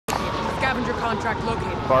scavenger contract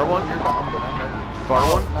located. Far one? Far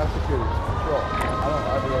one? Not security. Control.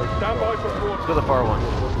 I really Stand by for court. Let's go to the far one.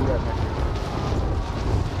 We'll do that next year.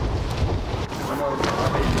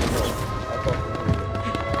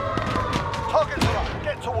 Targets are up.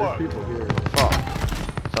 Get to work. There's people here. Oh,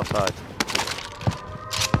 south side.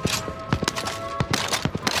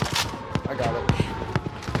 I got it.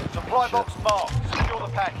 Supply box marked. Secure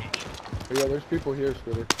the package. But yeah, there's people here,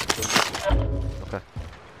 Scooter. Okay.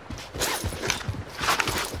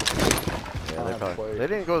 I Yeah, have a plate. they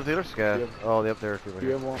didn't go to the other scav. Oh, they're up there. Do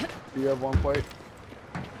you have one? Do you have one plate?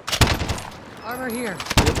 Armor here.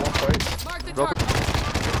 Do you have one plate? Mark the Broken.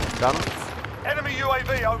 target. Got him? Enemy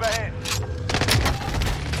UAV overhead.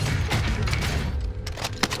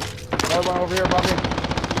 Another one over here, Bobby.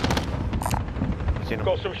 Seen him.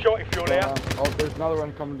 Got some shotty fuel here. Oh, there's another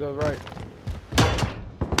one coming to the right.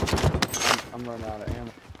 I'm running out of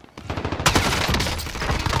ammo.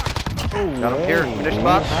 Got him here. Munition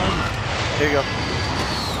box. Here you go.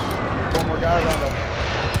 One more guy around us.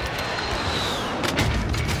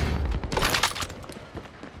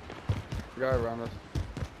 Guy around us.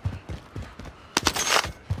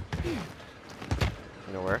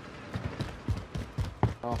 You know where?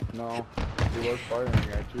 Oh, no. He was firing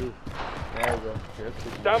at you. There we go.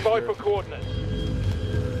 Stand by for coordinates.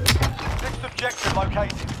 Next objective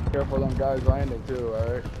located. Careful them guys landing too,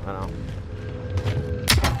 alright? I know.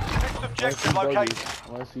 Next objective located.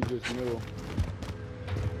 Unless he just knew.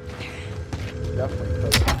 Definitely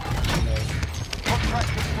could have. Contract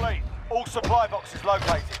complete. All supply boxes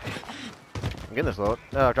located. I'm getting this load.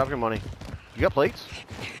 Drop your money. You got plates?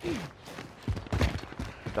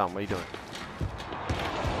 Dom, what are you doing?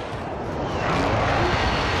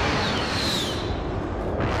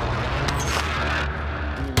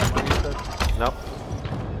 Nope.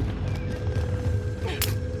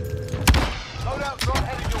 Loadout drop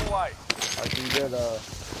headed your way. I can get another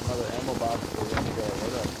ammo box for them to go.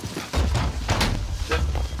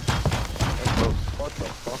 What the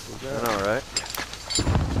fuck was I that? know, right?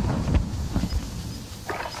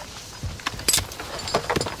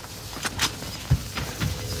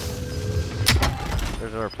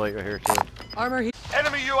 There's another plate right here too. Armor here.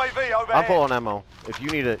 Enemy UAV overhead. I'm full on ammo. If you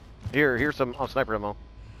need it, here's some sniper ammo.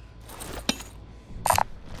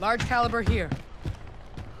 Large caliber here.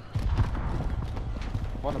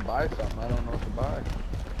 I want to buy something. I don't know what to buy.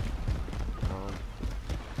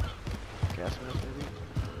 Gas mask maybe?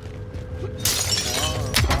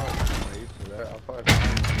 I'll probably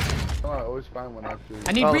find. I always find one after.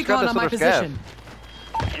 I need recon on my position.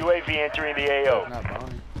 UAV entering the AO. Not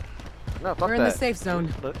buying. No, fuck We're in the safe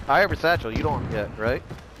zone. Look, I have a satchel. You don't yet, right?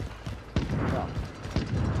 No.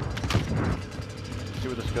 See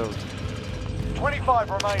where this goes. 25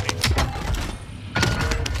 remaining.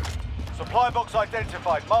 Supply box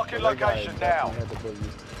identified. Marking location now.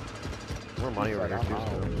 More money over here too. So.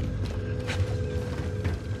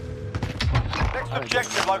 Next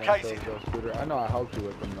objective located. I know I helped you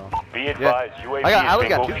with them though. Be advised, UAV I only is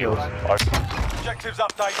got bingo 2 fuel. kills. Objectives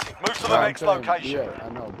updated. Move to the next location. Yeah, I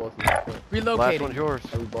know both of them. Last Relocating. one's yours.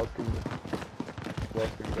 Are we both can go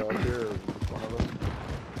up here or just one of us?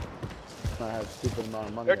 I have a stupid amount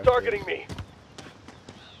of money. They're targeting me.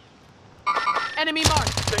 Enemy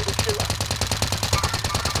marked. Single killer.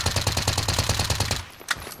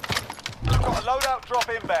 Got a loadout drop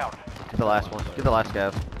inbound. Get the last one. Get the last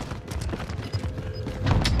scav.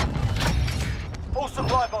 All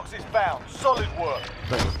supply boxes found. Solid work.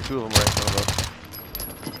 Like 2 of them right in front of us.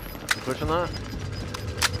 You pushing that?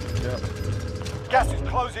 Yep. Gas is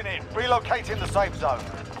closing in. Relocating the safe zone.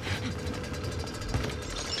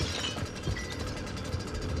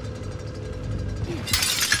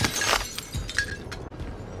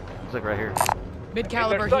 It's like right here. Mid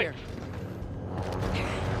caliber They're here.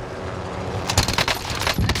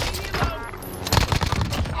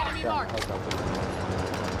 Enemy marked.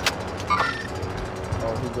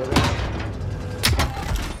 Oh, he did it?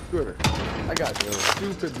 Scooter. I got you.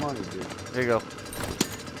 Stupid money, dude. Here you go.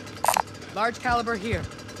 Large caliber here.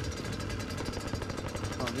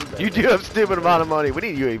 I don't need that. You do have a stupid amount of money. We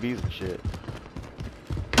need UAVs and shit.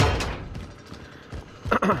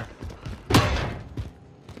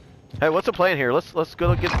 Hey, what's the plan here? Let's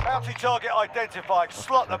go get. Bounty target identified.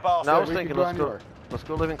 Slot the bastard. No, I was we thinking can go let's go. anywhere. Let's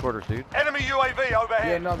go living quarters, dude. Enemy UAV Yeah,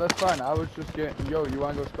 overhead. no, that's fine. I was just getting. Yo, you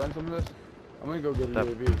want to go spend some of this? I'm gonna go get a That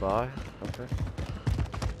UAV. buy. Okay.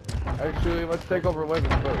 Actually, let's take over living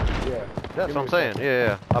first. Yeah. That's what I'm saying.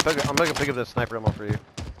 Yeah. I'm gonna pick up this sniper ammo for you.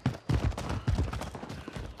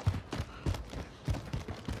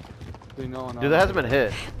 Dude, that hasn't been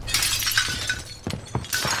hit.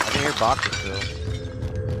 I can hear boxes still.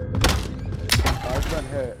 It's been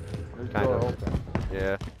hit. There's Kind door of. open.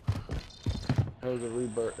 Yeah. It was a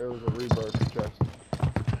rebirth chest.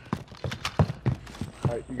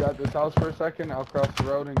 Alright, you got this house for a second? I'll cross the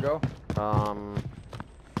road and go.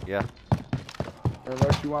 Yeah.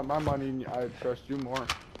 Unless you want my money, I trust you more.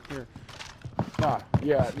 Here. Nah,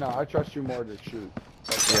 yeah, no, I trust you more to shoot.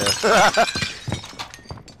 Yeah.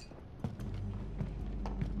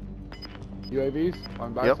 UAVs?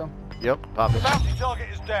 Want to buy Yep. some? Yep. Pop it. Bounty target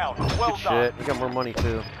is down. Well Good done. shit. We got more money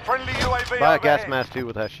too. Friendly UAV Buy a gas overhead. mask too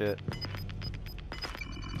with that shit.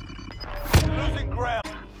 Losing ground.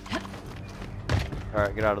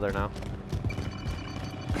 Alright, get out of there now.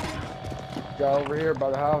 Got over here by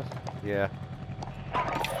the house. Yeah.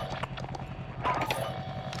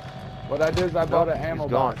 What I did is I bought an ammo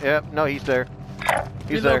He's gone. box. Yep. No, he's there.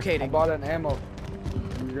 He's there. I Relocating. bought an ammo.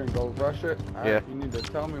 You're gonna go rush it? All Yeah. right, you need to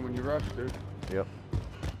tell me when you rush, dude. Yep.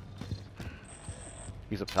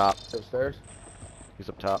 He's up top. Upstairs? He's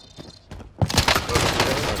up top.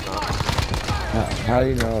 How do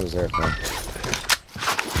you know I was there, Frank?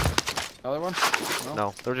 Another one?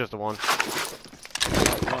 No, there's just the one.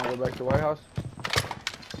 You wanna go back to White House?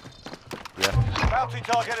 Yeah. Bounty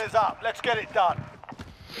target is up. Let's get it done.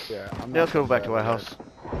 Yeah, I'm Yeah, let's go not back to gonna White grab House.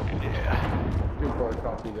 Yeah. it. Good for a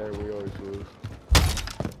copy there, we always lose.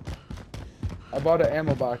 I bought an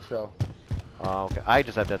ammo box though. Oh, okay. I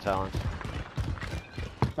just have dead silence.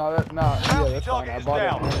 No, yeah, that's fine. I target is bought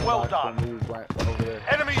down. an ammo Well box done. when we went over there.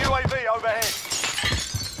 Enemy UAV overhead.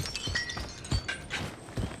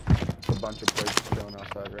 A bunch of places showing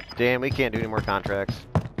outside, right? Damn, we can't do any more contracts.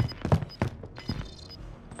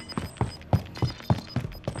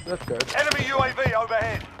 That's good. Enemy UAV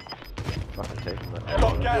overhead. Fucking take that.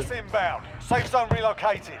 Got gas inbound. Safe zone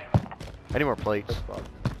relocated. I need more plates. That's fine.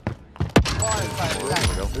 Fire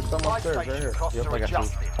sale. There's some Buy upstairs right station here. costs Yep, are I got two.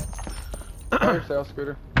 adjusted. Fire sale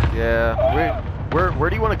scooter. Yeah. Where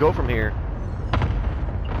do you want to go from here?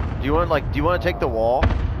 Do you want to take the wall?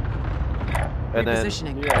 And then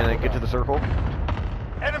Repositioning. get to the circle?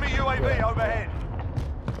 Enemy UAV overhead.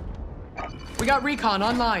 We got recon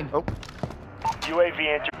online. Oh, UAV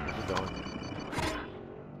entering. keep going.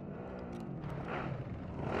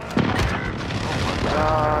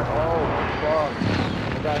 God, oh, fuck.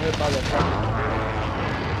 I got hit by the truck.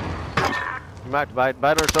 You might buy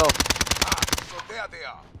it herself. So there they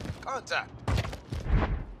are. Contact.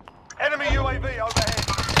 Enemy UAV overhead.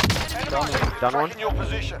 Enemy team Down one. tracking your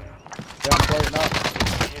position. Yeah, I'm floating up.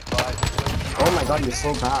 Be advised. Oh my god, you're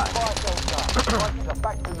so bad. Fire sales done. Prices are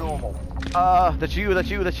back to normal. That's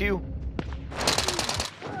you.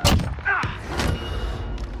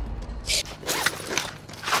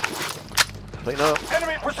 Clean up.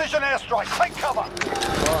 Enemy precision airstrike. Take cover.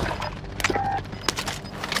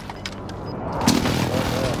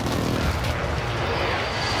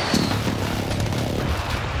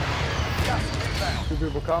 Gas inbound. Two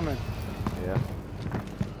people coming. Yeah.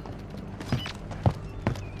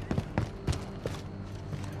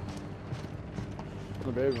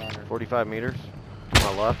 The baby runner. 45 meters. To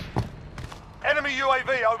my left. Enemy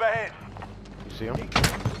UAV overhead. You see him?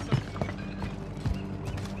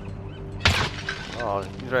 Oh,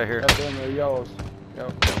 he's right here. Yep, they're in the yellows.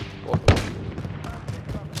 Yep. Both of them.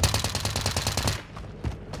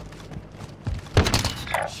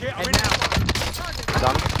 Shit, I'm And in. now.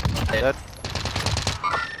 Done. Dead.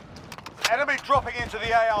 Enemy dropping into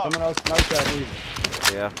the AO. Someone else sniped at me.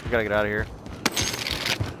 Yeah, we gotta get out of here.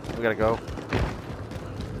 We gotta go.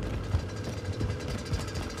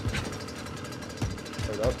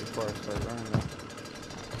 Start up before I start running now.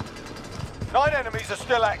 9 enemies are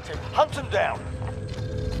still active. Hunt them down.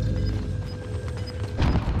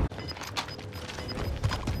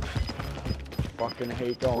 Fucking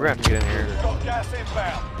hate going. We're gonna have to get in here. Got gas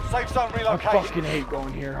inbound. Safe zone I relocated. fucking hate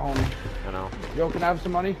going here, homie. I know. Yo, can I have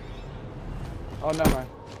some money? Oh, never mind.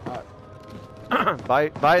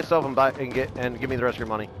 buy itself and give me the rest of your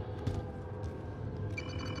money.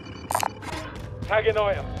 Tagging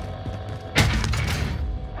item.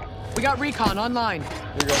 We got recon online. Here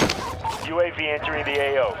you go. UAV entering the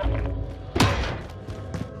AO.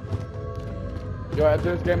 Yo,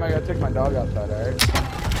 after this game, I gotta take my dog outside, alright?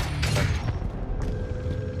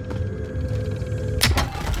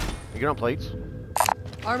 You get on plates?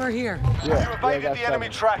 Armor here. Yeah, You yeah, I evaded got the enemy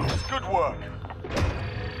 7. trackers. Good work.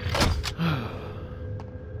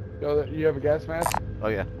 Yo, you have a gas mask? Oh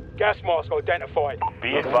yeah. Gas mask identified.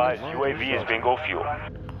 Be advised, UAV is bingo fuel.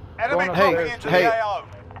 Enemy Going dropping upstairs. into Hey. the AO.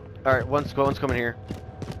 All right, one's coming here.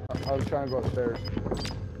 I was trying to go upstairs.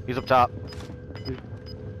 He's up top.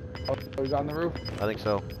 Oh, he's on the roof? I think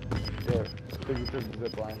so. Yeah. I think he took the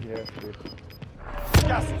zip line. He has to be.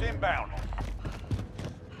 Gas is inbound.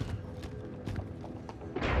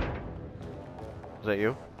 Is that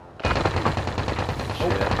you?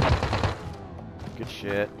 Good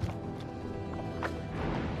shit.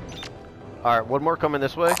 Alright, one more coming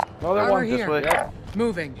this way. Another Armor one here. this way. Yep.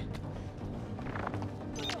 Moving.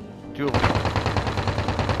 Two of them.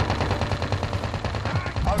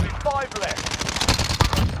 Only 5 left.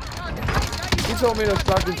 You told me to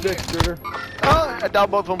suck his dick, Scooter. Oh, I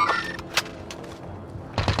downed both of them.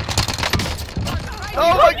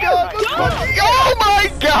 Oh my god! Let's fucking go! Oh my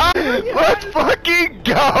god! Let's fucking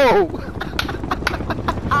go!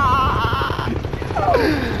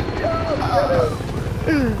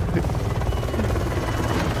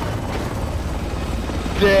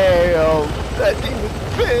 Damn! That thing was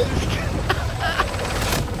pissed!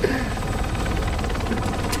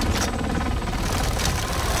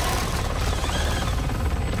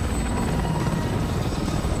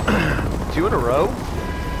 Two in a row?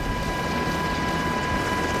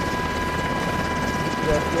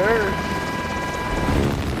 Yes, sir.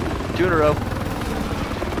 Two in a row.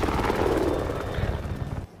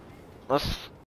 Let's